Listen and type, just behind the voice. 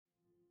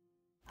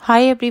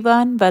Hi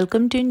everyone,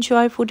 welcome to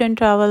Enjoy Food and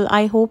Travel.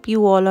 I hope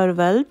you all are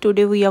well.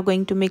 Today we are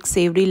going to make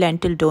savory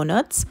lentil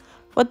donuts.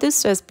 For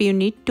this recipe you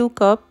need 2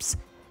 cups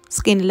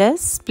skinless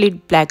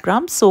split black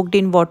grams soaked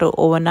in water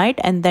overnight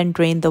and then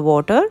drain the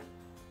water.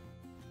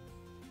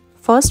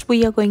 First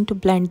we are going to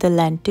blend the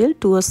lentil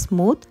to a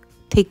smooth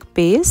thick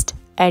paste,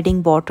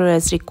 adding water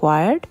as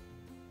required.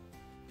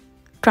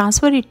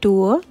 Transfer it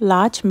to a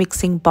large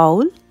mixing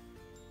bowl.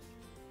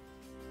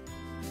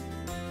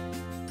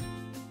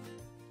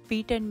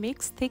 Beat and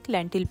mix thick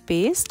lentil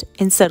paste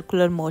in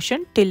circular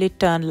motion till it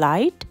turns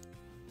light.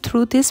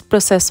 Through this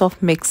process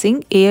of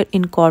mixing, air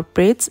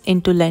incorporates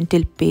into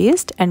lentil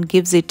paste and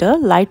gives it a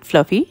light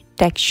fluffy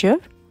texture.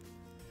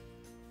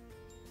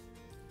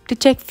 To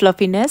check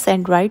fluffiness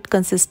and right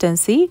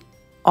consistency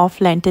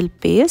of lentil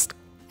paste,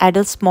 add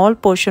a small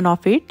portion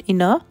of it in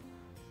a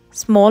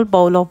small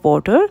bowl of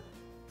water.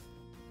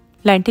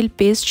 Lentil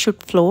paste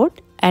should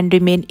float and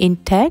remain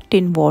intact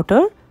in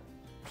water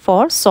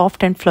for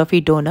soft and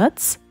fluffy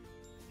donuts.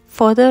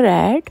 Further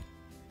add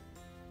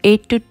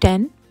 8 to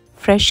 10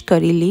 fresh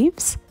curry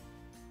leaves,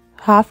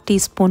 half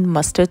teaspoon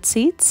mustard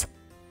seeds,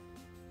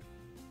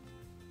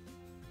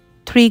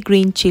 3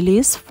 green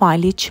chilies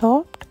finely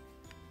chopped,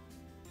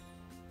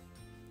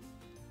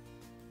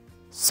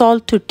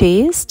 salt to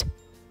taste,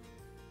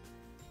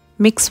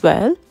 mix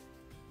well.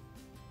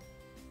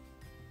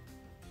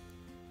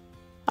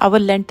 Our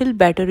lentil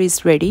batter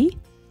is ready.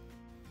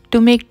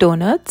 To make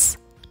donuts,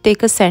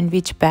 take a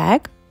sandwich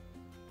bag.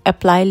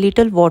 Apply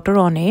little water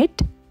on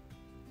it.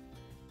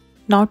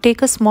 Now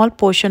take a small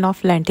portion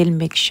of lentil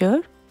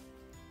mixture.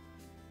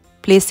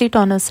 Place it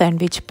on a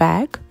sandwich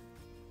bag.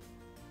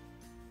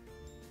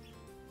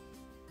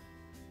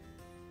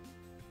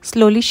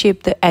 Slowly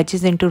shape the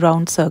edges into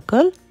round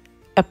circle.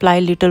 Apply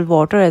little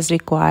water as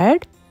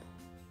required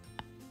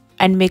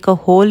and make a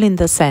hole in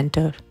the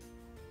center.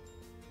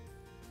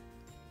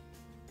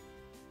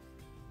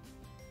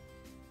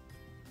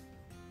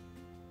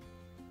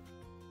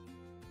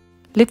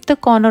 Lift the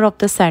corner of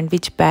the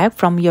sandwich bag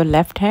from your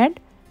left hand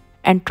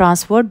and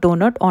transfer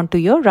donut onto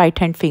your right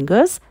hand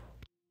fingers.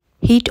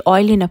 Heat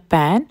oil in a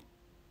pan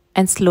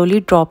and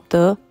slowly drop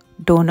the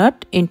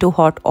donut into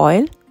hot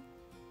oil.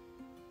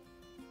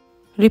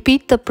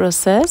 Repeat the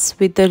process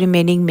with the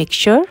remaining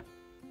mixture.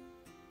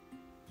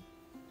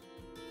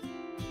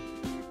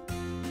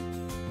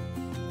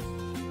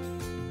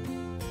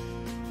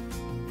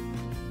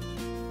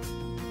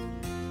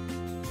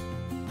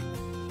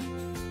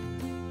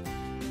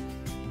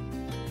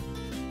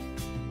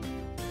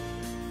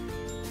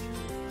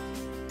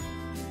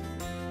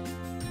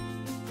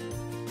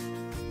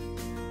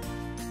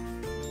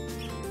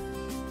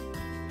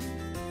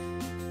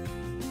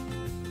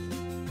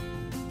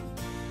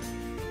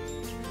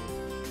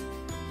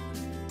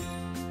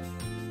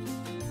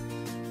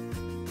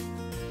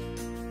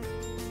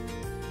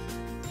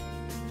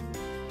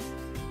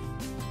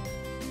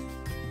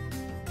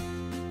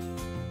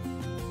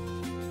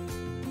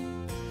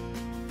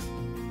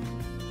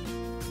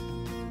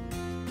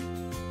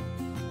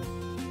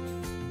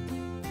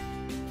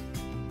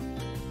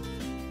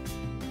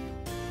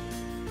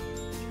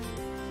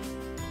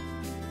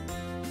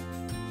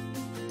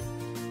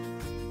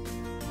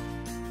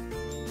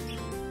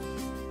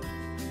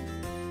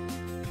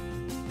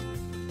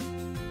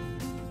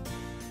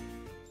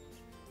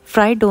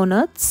 Fry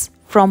donuts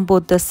from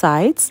both the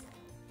sides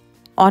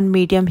on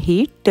medium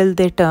heat till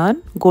they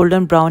turn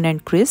golden brown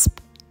and crisp.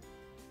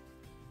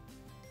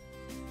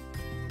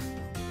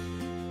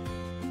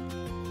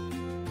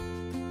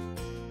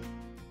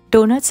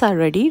 Donuts are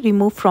ready.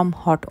 Remove from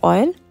hot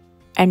oil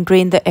and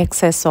drain the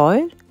excess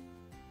oil.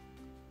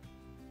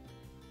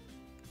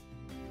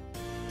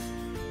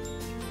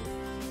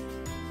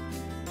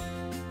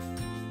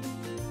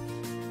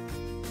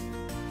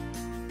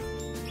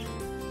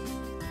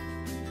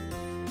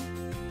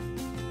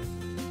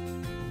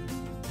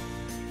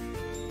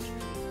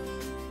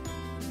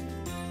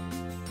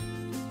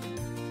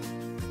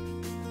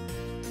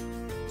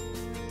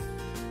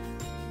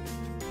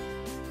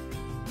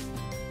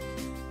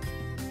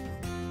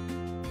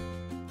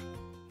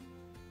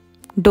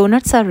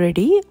 Donuts are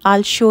ready.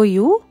 I'll show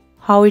you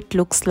how it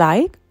looks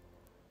like.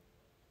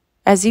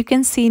 As you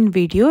can see in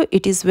video,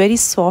 it is very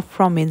soft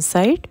from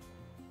inside.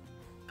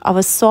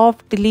 Our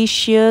soft,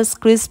 delicious,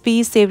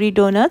 crispy, savory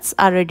donuts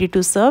are ready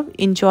to serve.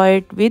 Enjoy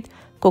it with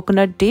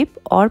coconut dip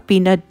or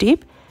peanut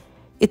dip.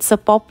 It's a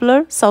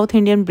popular South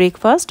Indian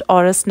breakfast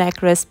or a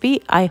snack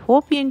recipe. I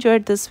hope you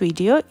enjoyed this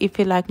video. If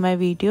you like my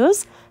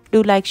videos,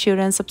 do like, share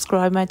and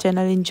subscribe my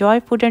channel.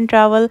 Enjoy Food and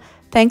Travel.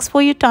 Thanks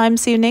for your time.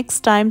 See you next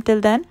time. Till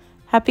then,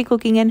 happy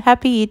cooking and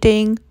happy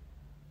eating.